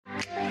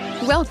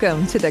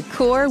Welcome to the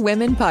Core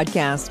Women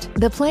Podcast,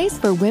 the place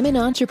for women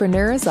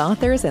entrepreneurs,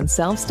 authors, and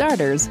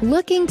self-starters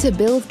looking to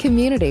build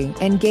community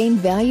and gain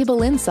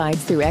valuable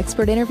insights through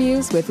expert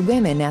interviews with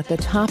women at the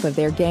top of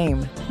their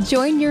game.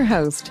 Join your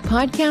host,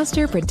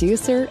 podcaster,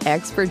 producer,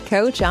 expert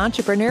coach,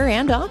 entrepreneur,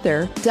 and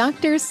author,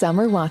 Dr.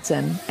 Summer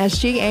Watson, as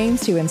she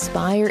aims to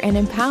inspire and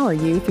empower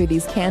you through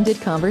these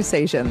candid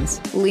conversations.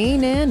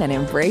 Lean in and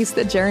embrace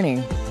the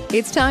journey.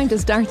 It's time to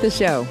start the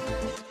show.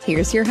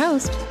 Here's your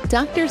host,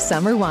 Dr.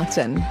 Summer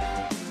Watson.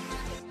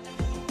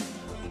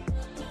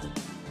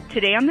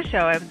 Today on the show,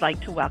 I would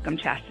like to welcome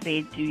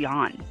Chasity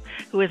Douyon,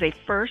 who is a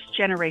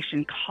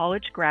first-generation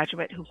college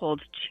graduate who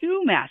holds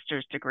 2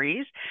 master's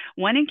degrees,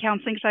 one in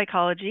counseling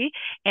psychology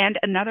and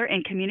another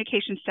in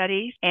communication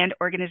studies and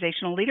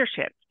organizational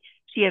leadership.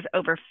 She has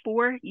over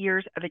 4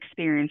 years of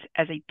experience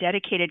as a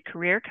dedicated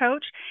career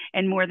coach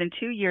and more than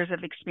 2 years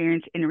of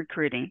experience in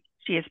recruiting.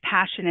 She is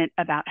passionate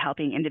about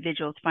helping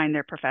individuals find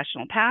their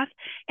professional path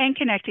and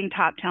connecting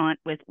top talent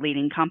with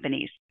leading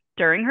companies.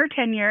 During her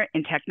tenure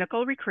in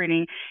technical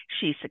recruiting,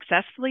 she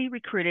successfully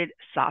recruited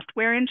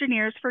software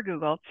engineers for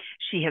Google.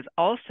 She has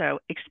also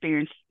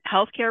experienced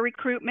healthcare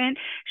recruitment.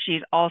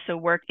 She's also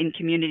worked in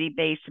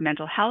community-based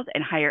mental health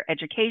and higher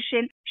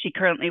education. She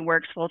currently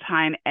works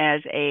full-time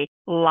as a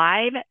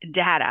live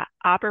data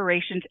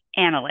operations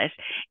analyst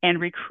and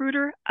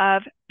recruiter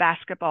of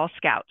basketball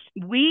scouts.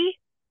 We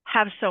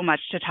have so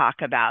much to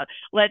talk about.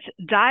 Let's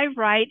dive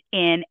right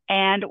in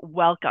and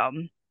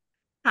welcome.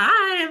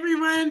 Hi,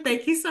 everyone.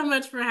 Thank you so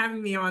much for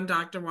having me on,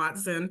 Dr.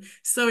 Watson.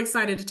 So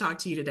excited to talk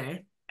to you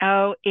today.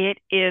 Oh, it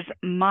is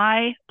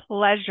my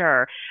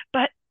pleasure.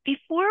 But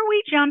before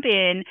we jump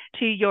in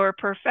to your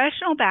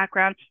professional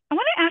background, I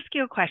want to ask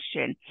you a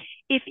question.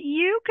 If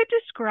you could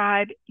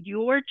describe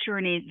your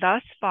journey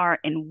thus far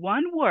in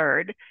one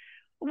word,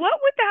 what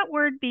would that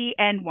word be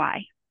and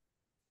why?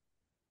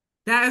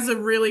 That is a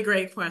really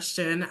great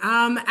question. As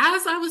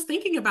I was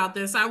thinking about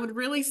this, I would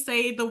really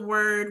say the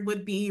word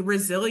would be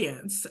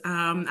resilience.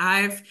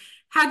 I've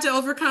had to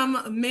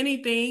overcome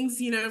many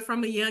things,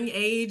 from a young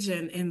age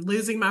and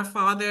losing my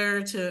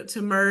father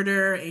to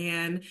murder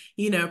and,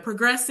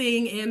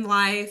 progressing in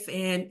life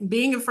and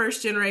being a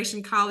first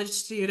generation college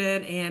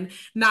student and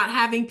not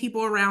having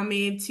people around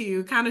me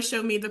to kind of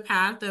show me the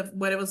path of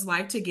what it was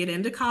like to get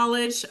into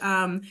college.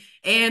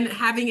 And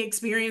having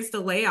experienced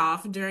the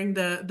layoff during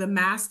the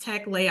mass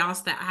tech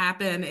layoffs that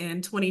happened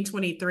in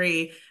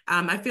 2023,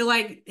 I feel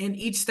like in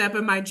each step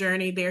of my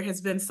journey, there has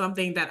been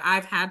something that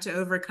I've had to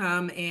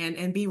overcome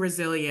and be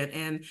resilient.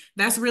 And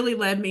that's really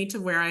led me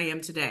to where I am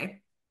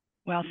today.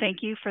 Well, thank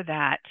you for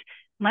that.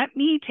 Let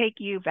me take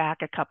you back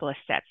a couple of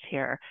steps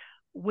here.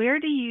 Where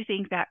do you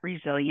think that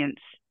resilience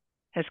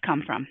has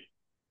come from?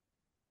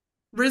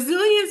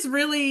 Resilience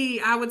really,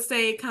 I would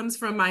say, comes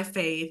from my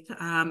faith.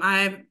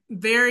 I'm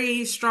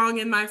very strong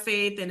in my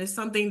faith, and it's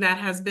something that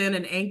has been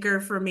an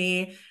anchor for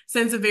me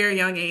since a very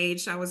young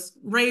age. I was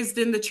raised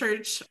in the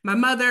church. My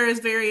mother is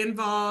very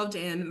involved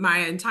and my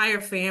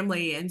entire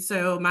family. And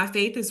so my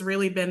faith has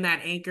really been that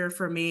anchor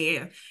for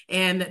me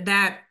and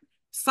that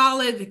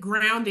solid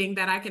grounding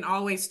that I can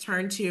always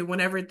turn to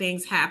whenever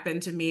things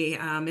happen to me.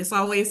 It's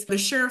always the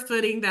sure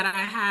footing that I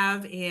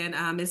have,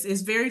 and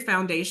it's very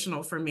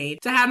foundational for me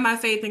to have my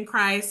faith in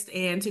Christ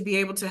and to be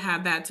able to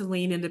have that to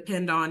lean and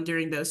depend on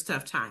during those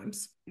tough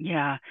times.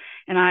 Yeah,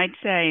 and I'd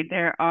say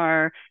there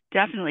are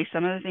definitely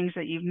some of the things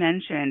that you've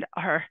mentioned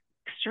are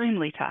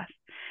extremely tough.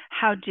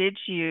 How did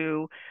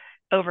you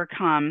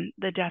overcome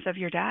the death of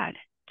your dad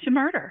to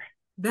murder?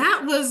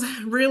 That was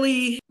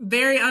really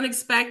very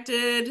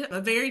unexpected, a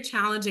very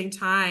challenging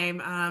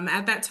time.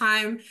 At that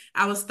time,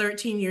 I was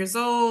 13 years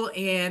old,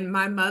 and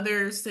my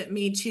mother sent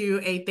me to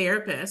a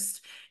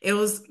therapist. It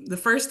was the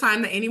first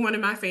time that anyone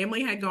in my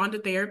family had gone to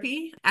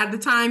therapy. At the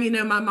time,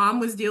 my mom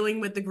was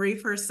dealing with the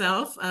grief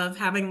herself of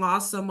having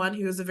lost someone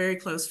who was a very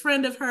close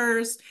friend of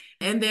hers.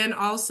 And then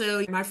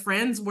also my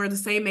friends were the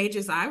same age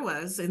as I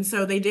was. And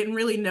so they didn't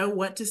really know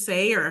what to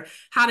say or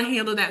how to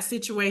handle that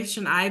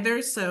situation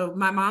either. So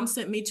my mom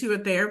sent me to a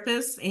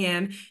therapist,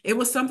 and it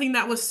was something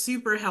that was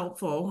super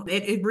helpful.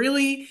 It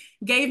really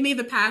gave me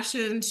the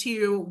passion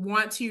to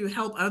want to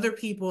help other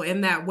people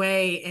in that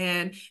way.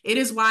 And it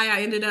is why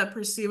I ended up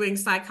pursuing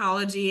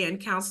psychology and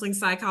counseling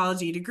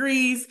psychology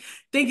degrees,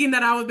 thinking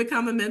that I would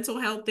become a mental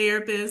health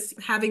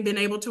therapist, having been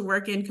able to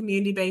work in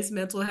community-based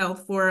mental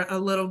health for a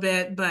little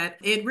bit. But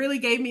it really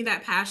gave me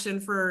that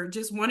passion for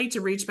just wanting to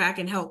reach back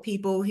and help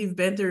people who've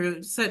been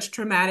through such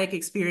traumatic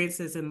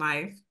experiences in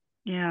life.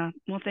 Yeah,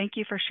 well, thank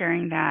you for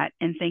sharing that.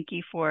 And thank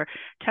you for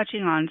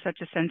touching on such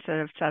a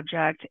sensitive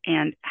subject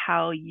and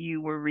how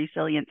you were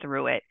resilient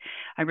through it.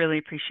 I really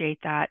appreciate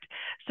that.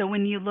 So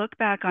when you look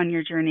back on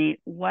your journey,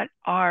 what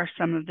are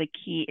some of the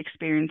key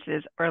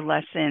experiences or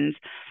lessons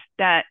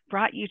that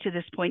brought you to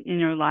this point in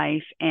your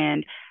life,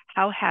 and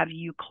how have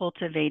you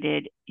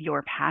cultivated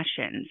your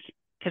passions?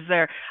 Because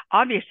there,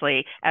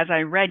 obviously, as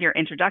I read your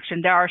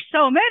introduction, there are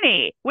so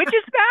many, which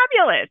is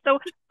fabulous. So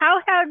how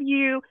have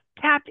you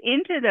tapped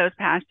into those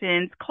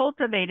passions,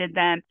 cultivated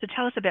them. So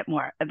tell us a bit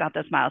more about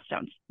those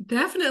milestones.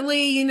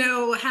 Definitely,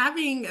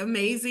 having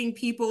amazing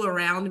people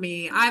around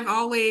me. I've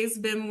always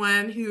been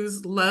one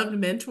who's loved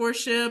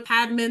mentorship,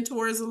 had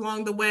mentors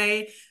along the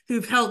way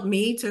who've helped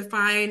me to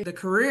find the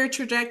career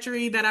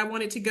trajectory that I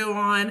wanted to go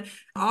on.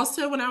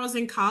 Also, when I was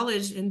in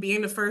college and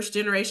being a first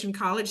generation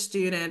college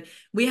student,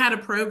 we had a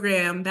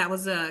program that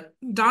was a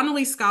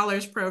Donnelly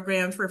Scholars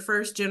Program for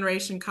first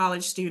generation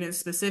college students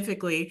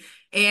specifically.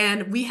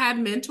 And we had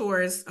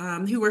mentors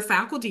who were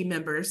faculty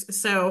members.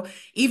 So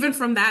even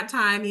from that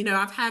time,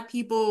 I've had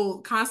people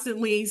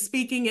constantly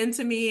speaking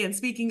into me and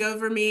speaking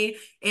over me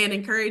and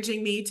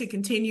encouraging me to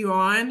continue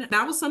on.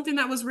 That was something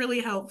that was really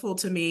helpful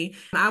to me.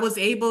 I was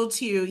able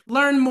to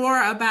learn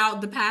more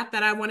about the path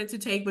that I wanted to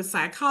take with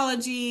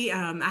psychology.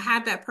 I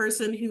had that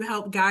person who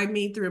helped guide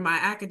me through my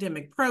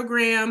academic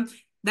program.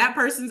 That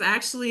person's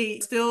actually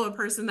still a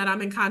person that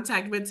I'm in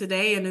contact with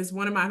today and is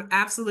one of my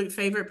absolute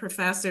favorite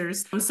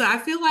professors. So I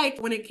feel like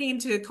when it came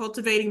to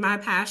cultivating my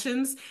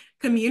passions,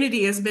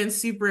 community has been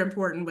super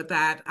important with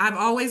that. I've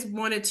always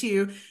wanted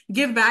to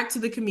give back to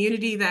the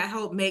community that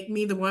helped make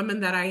me the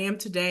woman that I am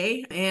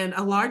today. And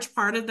a large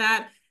part of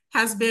that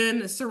has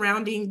been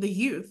surrounding the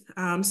youth.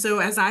 So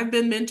as I've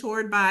been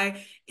mentored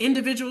by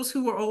individuals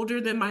who are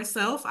older than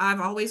myself, I've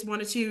always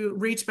wanted to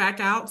reach back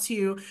out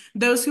to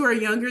those who are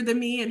younger than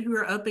me and who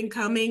are up and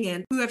coming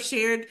and who have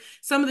shared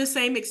some of the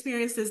same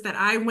experiences that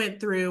I went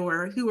through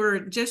or who are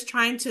just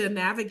trying to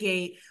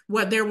navigate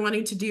what they're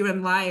wanting to do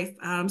in life.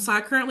 So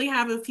I currently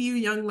have a few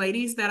young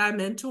ladies that I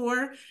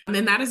mentor,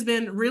 and that has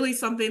been really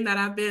something that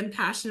I've been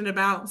passionate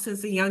about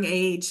since a young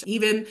age.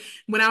 Even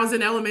when I was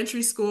in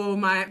elementary school,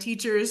 my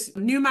teachers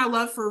knew my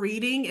love for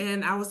reading,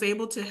 and I was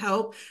able to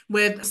help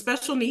with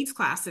special needs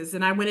classes.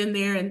 And I went in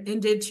there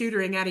and did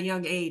tutoring at a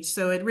young age.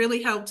 So it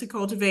really helped to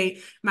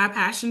cultivate my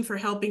passion for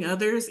helping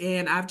others.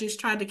 And I've just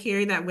tried to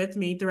carry that with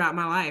me throughout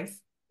my life.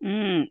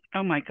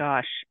 Oh my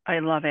gosh, I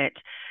love it.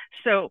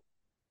 So,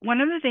 one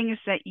of the things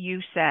that you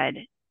said,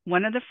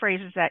 one of the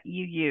phrases that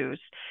you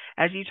used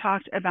as you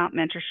talked about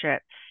mentorship,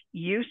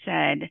 you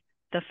said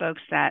the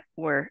folks that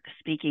were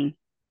speaking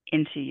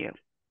into you.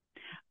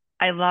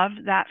 I love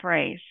that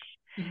phrase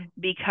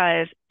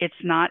because it's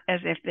not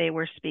as if they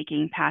were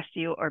speaking past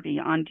you or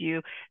beyond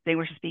you, they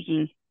were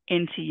speaking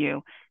into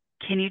you.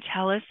 Can you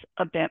tell us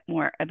a bit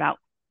more about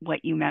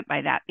what you meant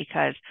by that?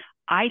 Because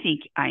I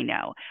think I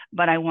know,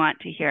 but I want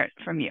to hear it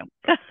from you.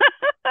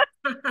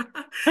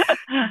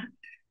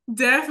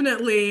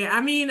 Definitely.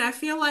 I mean, I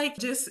feel like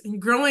just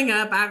growing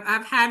up,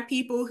 I've had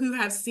people who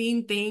have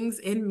seen things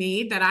in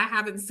me that I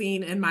haven't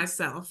seen in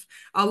myself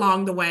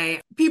along the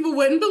way. People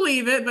wouldn't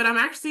believe it, but I'm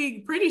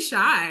actually pretty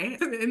shy.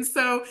 And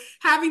so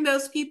having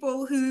those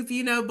people who've,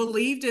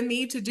 believed in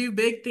me to do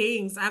big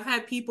things. I've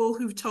had people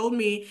who've told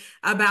me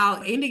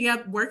about ending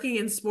up working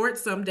in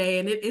sports someday.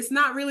 And it's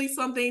not really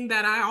something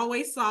that I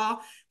always saw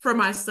for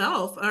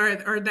myself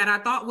or that I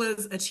thought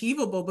was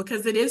achievable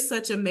because it is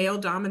such a male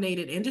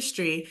dominated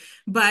industry.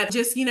 But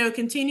just,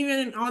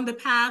 continuing on the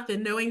path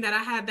and knowing that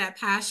I had that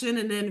passion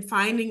and then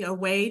finding a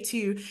way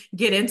to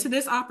get into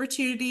this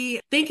opportunity,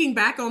 thinking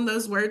back on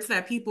those words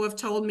that people have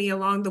told me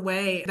along the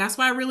way, that's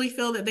why I really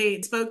feel that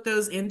they spoke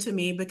those into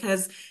me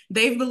because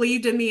they've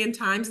believed in me in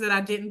times that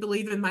I didn't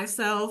believe in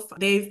myself.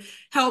 They've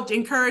helped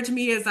encourage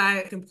me as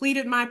I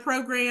completed my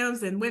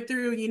programs and went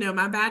through,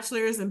 my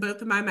bachelor's and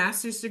both of my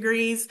master's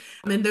degrees.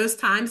 In those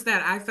times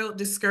that I felt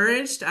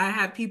discouraged, I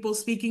had people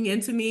speaking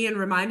into me and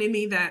reminding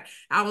me that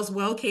I was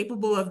well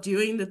capable of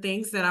doing the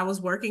things that I was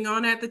working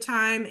on at the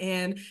time.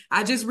 And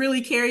I just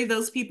really carry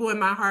those people in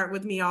my heart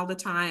with me all the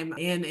time.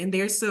 And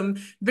there's some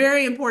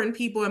very important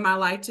people in my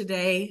life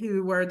today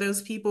who were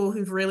those people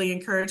who've really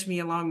encouraged me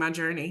along my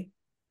journey.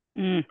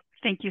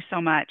 Thank you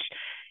so much.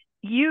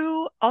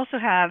 You also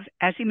have,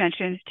 as you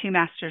mentioned, two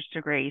master's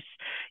degrees.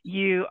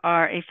 You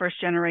are a first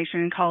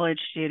generation college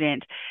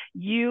student.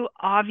 You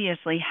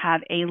obviously have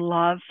a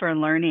love for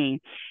learning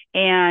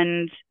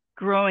and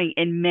growing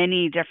in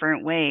many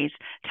different ways.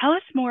 Tell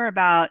us more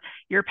about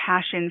your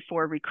passion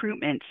for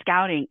recruitment,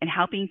 scouting, and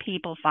helping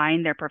people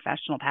find their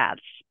professional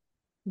paths.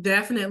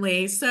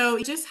 Definitely. So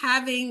just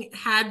having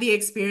had the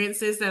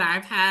experiences that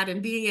I've had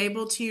and being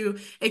able to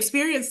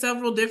experience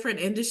several different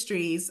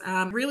industries,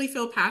 really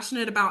feel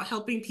passionate about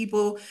helping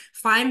people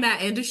find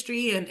that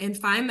industry and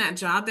find that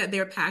job that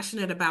they're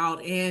passionate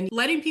about and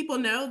letting people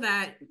know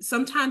that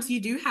sometimes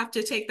you do have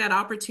to take that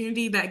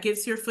opportunity that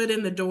gets your foot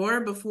in the door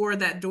before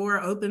that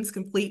door opens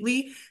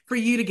completely for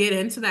you to get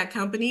into that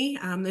company.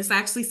 It's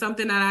actually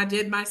something that I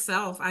did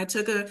myself. I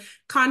took a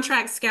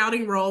contract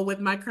scouting role with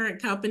my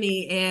current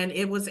company and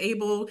it was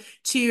able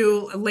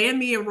to land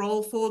me a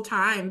role full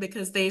time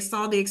because they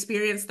saw the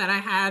experience that I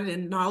had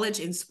and knowledge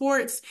in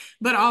sports,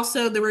 but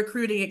also the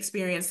recruiting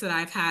experience that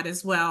I've had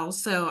as well.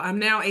 So I'm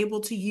now able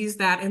to use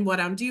that in what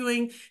I'm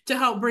doing to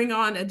help bring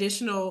on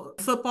additional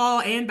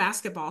football and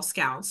basketball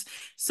scouts.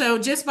 So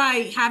just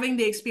by having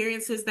the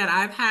experiences that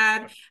I've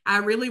had, I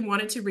really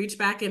wanted to reach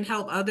back and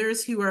help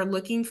others who are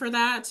looking for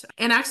that.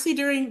 And actually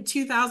during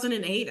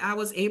 2008, I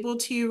was able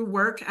to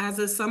work as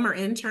a summer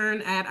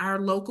intern at our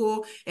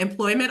local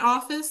employment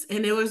office,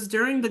 and it was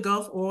during the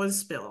Gulf oil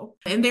spill.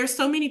 And there's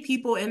so many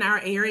people in our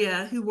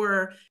area who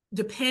were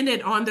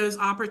dependent on those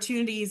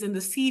opportunities in the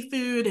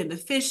seafood and the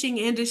fishing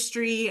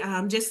industry,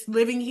 just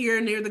living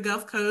here near the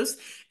Gulf Coast.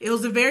 It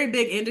was a very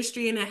big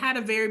industry and it had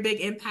a very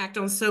big impact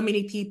on so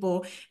many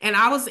people. And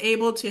I was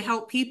able to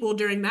help people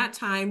during that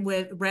time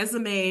with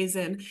resumes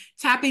and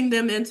tapping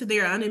them into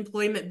their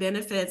unemployment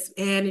benefits.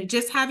 And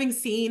just having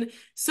seen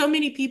so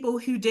many people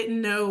who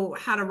didn't know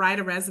how to write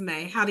a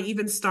resume, how to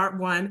even start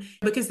one,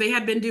 because they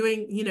had been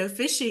doing,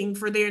 fishing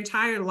for their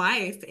entire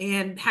life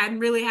and hadn't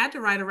really had to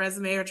write a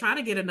resume or try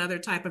to get another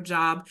type of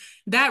job.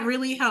 That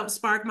really helped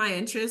spark my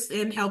interest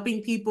in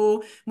helping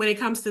people when it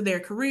comes to their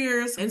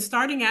careers and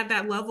starting at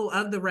that level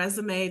of the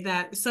resume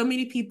that so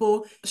many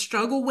people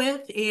struggle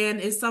with. And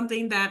is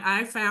something that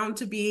I found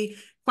to be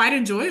quite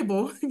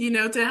enjoyable,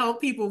 to help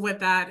people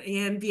with that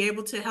and be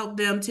able to help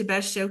them to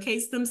best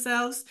showcase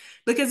themselves,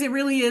 because it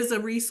really is a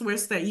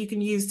resource that you can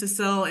use to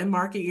sell and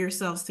market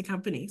yourselves to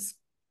companies.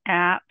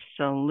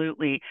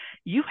 Absolutely.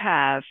 You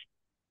have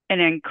an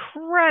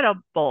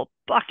incredible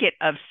bucket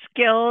of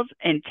skills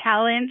and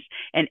talents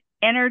and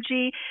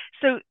energy.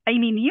 So,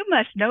 you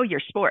must know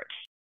your sports.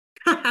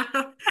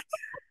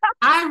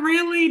 I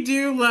really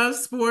do love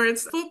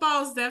sports.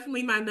 Football is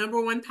definitely my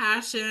number one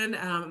passion.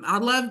 I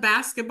love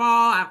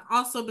basketball. I've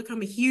also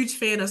become a huge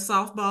fan of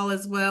softball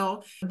as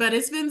well. But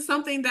it's been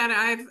something that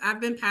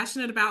I've been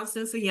passionate about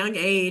since a young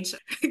age.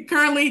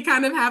 Currently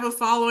kind of have a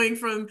following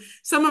from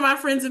some of my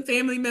friends and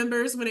family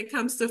members when it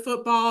comes to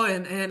football.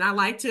 And I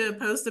like to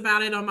post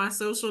about it on my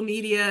social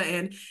media.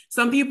 And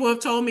some people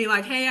have told me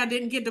like, hey, I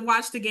didn't get to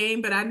watch the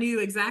game, but I knew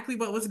exactly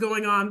what was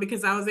going on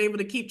because I was able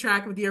to keep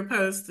track with your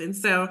posts. And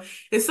so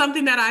it's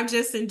something that I've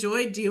just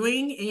enjoyed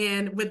doing.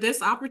 And with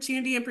this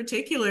opportunity in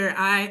particular,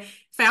 I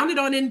found it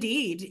on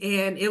Indeed,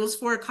 and it was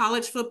for a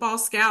college football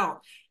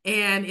scout.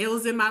 And it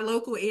was in my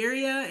local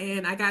area,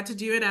 and I got to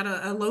do it at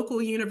a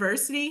local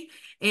university.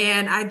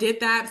 And I did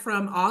that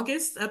from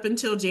August up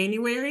until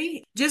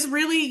January. Just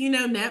really,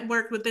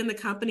 networked within the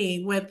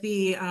company with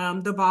the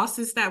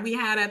bosses that we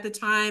had at the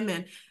time.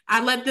 And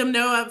I let them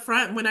know up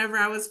front whenever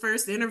I was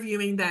first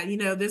interviewing that,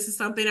 this is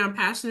something I'm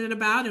passionate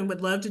about and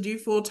would love to do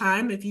full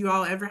time if you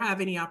all ever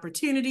have any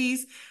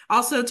opportunities.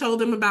 Also told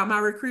them about my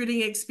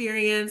recruiting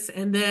experience.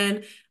 And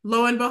then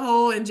lo and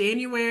behold, in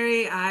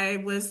January, I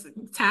was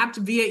tapped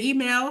via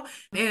email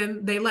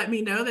and they let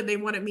me know that they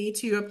wanted me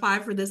to apply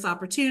for this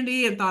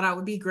opportunity and thought I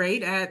would be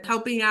great at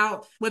helping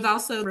out with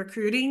also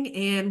recruiting,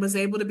 and was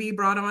able to be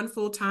brought on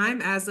full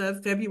time as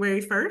of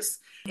February 1st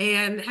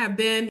and have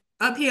been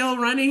uphill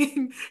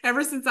running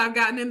ever since I've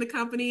gotten in the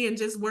company and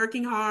just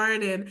working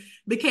hard, and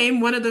became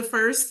one of the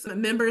first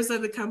members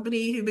of the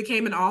company who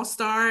became an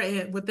all-star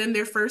within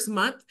their first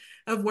month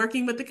of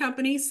working with the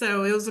company.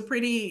 So it was a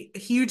pretty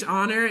huge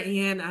honor,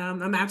 and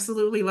I'm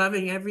absolutely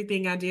loving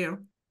everything I do.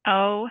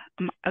 Oh,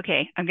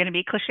 okay. I'm going to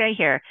be cliche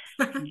here.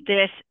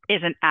 This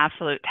is an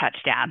absolute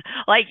touchdown.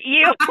 Like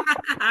you.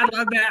 I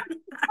love that.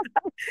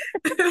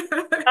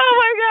 Oh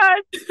my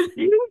God.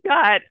 You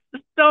got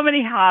so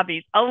many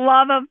hobbies, a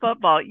love of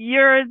football.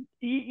 You're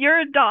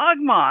a dog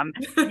mom.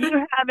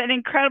 You have an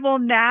incredible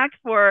knack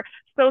for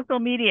social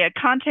media,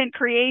 content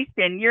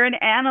creation. You're an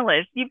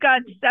analyst. You've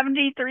got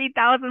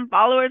 73,000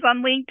 followers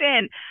on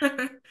LinkedIn.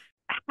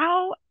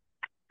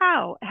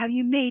 How have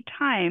you made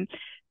time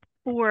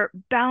for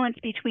balance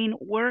between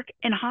work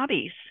and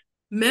hobbies?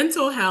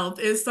 Mental health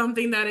is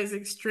something that is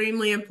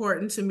extremely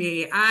important to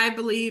me. I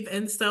believe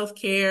in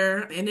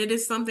self-care, and it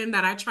is something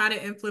that I try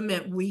to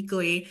implement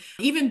weekly,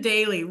 even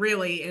daily,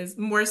 really, is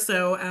more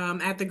so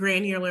at the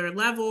granular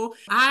level.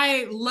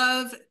 I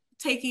love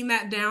taking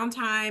that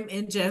downtime,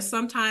 and just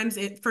sometimes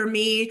for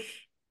me,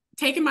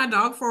 taking my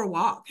dog for a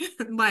walk.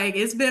 Like,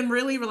 it's been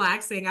really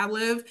relaxing. I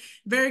live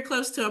very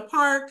close to a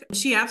park.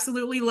 She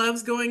absolutely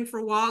loves going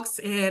for walks.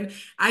 And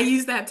I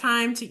use that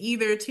time to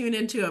either tune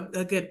into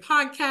a good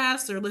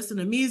podcast or listen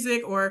to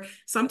music, or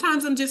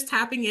sometimes I'm just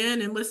tapping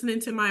in and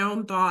listening to my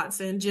own thoughts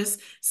and just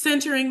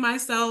centering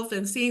myself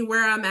and seeing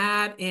where I'm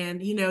at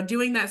and,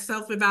 doing that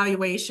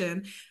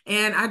self-evaluation.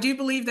 And I do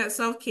believe that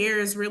self-care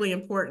is really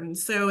important.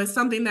 So it's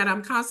something that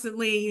I'm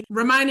constantly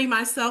reminding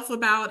myself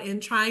about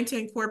and trying to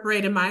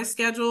incorporate in my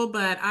schedule.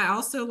 But I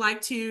also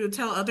like to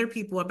tell other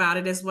people about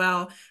it as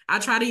well. I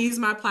try to use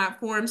my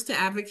platforms to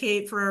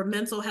advocate for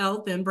mental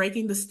health and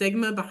breaking the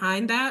stigma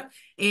behind that.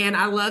 And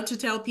I love to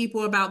tell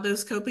people about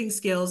those coping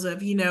skills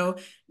of,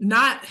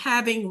 not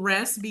having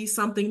rest be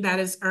something that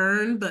is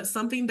earned, but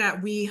something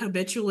that we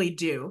habitually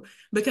do,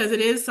 because it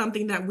is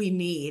something that we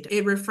need.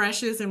 It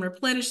refreshes and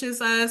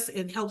replenishes us.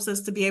 It helps us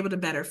to be able to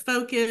better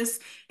focus.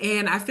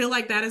 And I feel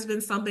like that has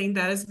been something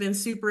that has been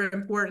super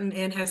important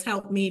and has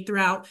helped me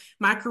throughout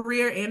my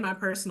career and my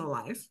personal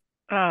life.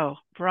 Oh,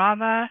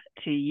 brava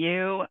to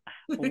you.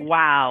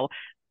 Wow.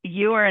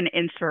 You are an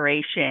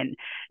inspiration.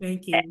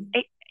 Thank you.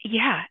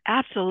 Yeah,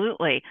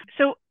 absolutely.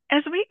 So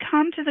as we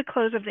come to the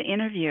close of the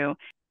interview,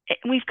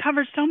 we've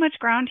covered so much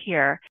ground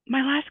here.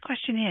 My last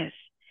question is,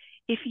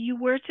 if you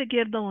were to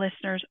give the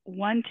listeners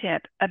one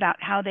tip about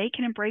how they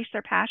can embrace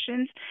their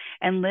passions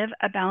and live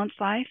a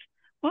balanced life,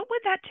 what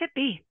would that tip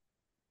be?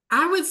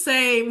 I would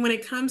say when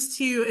it comes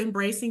to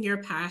embracing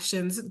your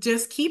passions,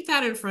 just keep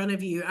that in front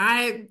of you.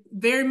 I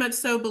very much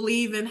so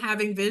believe in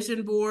having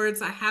vision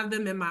boards. I have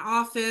them in my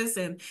office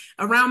and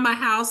around my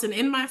house and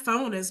in my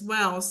phone as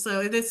well.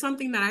 So it is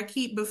something that I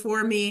keep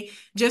before me,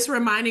 just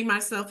reminding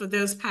myself of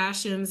those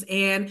passions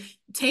and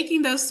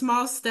taking those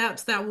small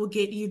steps that will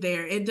get you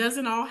there. It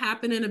doesn't all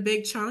happen in a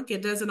big chunk.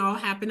 It doesn't all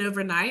happen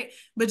overnight,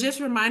 but just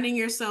reminding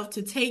yourself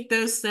to take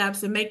those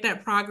steps and make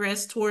that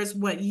progress towards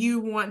what you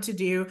want to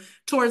do,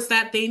 towards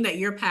that thing that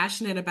you're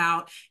passionate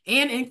about,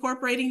 and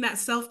incorporating that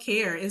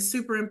self-care is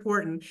super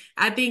important.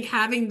 I think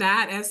having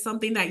that as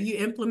something that you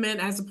implement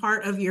as a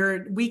part of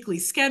your weekly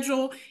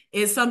schedule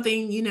is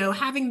something,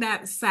 having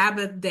that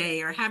Sabbath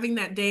day or having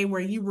that day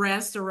where you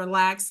rest or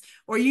relax,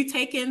 or you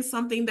take in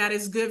something that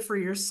is good for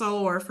your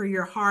soul or for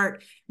your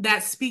heart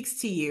that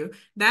speaks to you.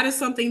 That is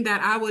something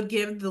that I would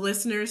give the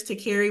listeners to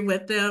carry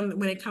with them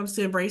when it comes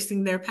to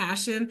embracing their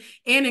passion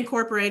and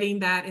incorporating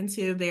that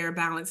into their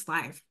balanced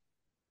life.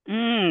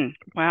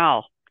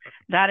 Wow,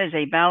 that is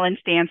a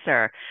balanced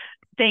answer.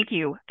 Thank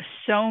you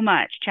so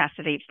much,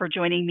 Chasity, for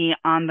joining me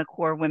on the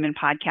Core Women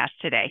podcast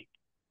today.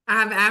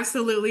 I've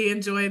absolutely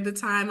enjoyed the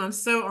time. I'm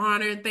so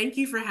honored. Thank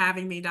you for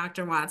having me,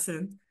 Dr.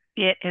 Watson.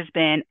 It has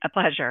been a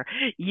pleasure.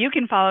 You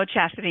can follow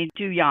Chasity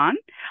Douyon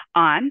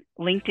on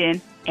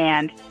LinkedIn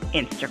and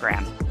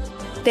Instagram.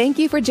 Thank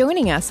you for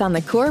joining us on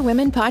the Core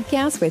Women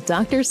podcast with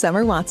Dr.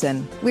 Summer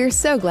Watson. We're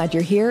so glad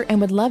you're here and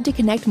would love to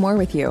connect more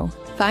with you.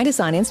 Find us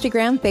on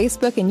Instagram,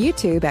 Facebook, and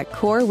YouTube at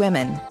Core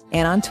Women,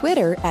 and on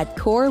Twitter at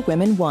Core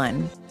Women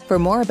 1. For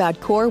more about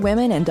Core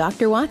Women and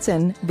Dr.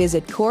 Watson,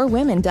 visit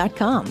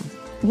corewomen.com.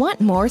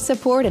 Want more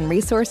support and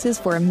resources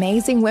for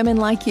amazing women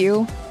like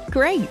you?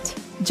 Great!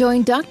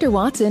 Join Dr.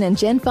 Watson and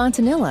Jen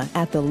Fontanilla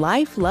at the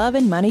Life, Love,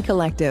 and Money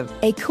Collective,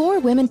 a Core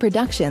Women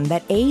production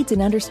that aids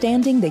in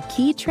understanding the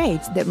key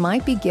traits that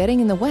might be getting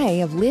in the way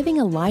of living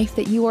a life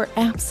that you are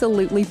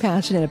absolutely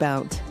passionate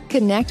about.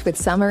 Connect with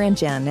Summer and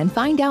Jen and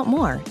find out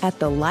more at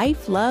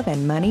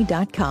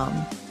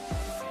thelifeloveandmoney.com.